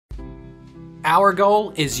Our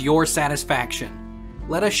goal is your satisfaction.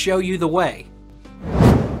 Let us show you the way.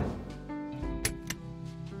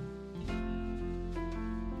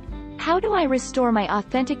 How do I restore my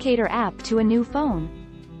Authenticator app to a new phone?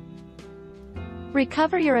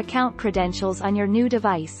 Recover your account credentials on your new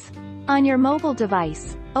device. On your mobile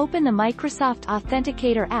device, open the Microsoft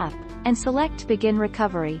Authenticator app, and select Begin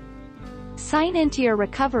Recovery. Sign into your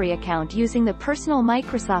recovery account using the personal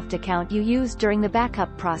Microsoft account you used during the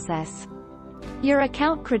backup process. Your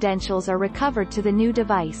account credentials are recovered to the new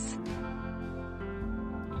device.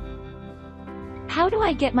 How do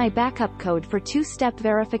I get my backup code for two-step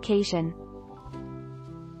verification?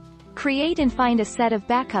 Create and find a set of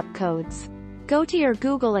backup codes. Go to your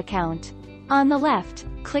Google account. On the left,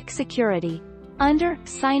 click Security. Under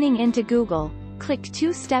Signing into Google, click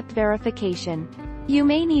Two-Step Verification. You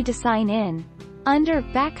may need to sign in. Under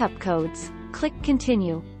Backup Codes, click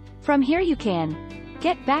Continue. From here you can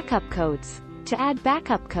get backup codes. To add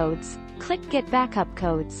backup codes, click Get Backup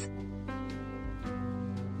Codes.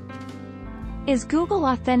 Is Google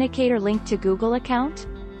Authenticator linked to Google account?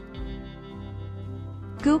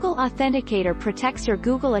 Google Authenticator protects your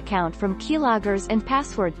Google account from keyloggers and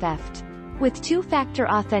password theft. With two-factor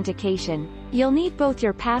authentication, you'll need both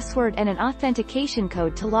your password and an authentication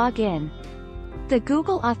code to log in. The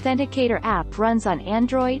Google Authenticator app runs on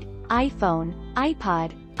Android, iPhone,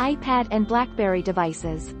 iPod, iPad and BlackBerry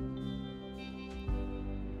devices.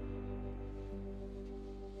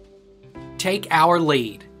 Take our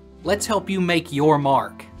lead. Let's help you make your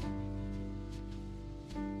mark.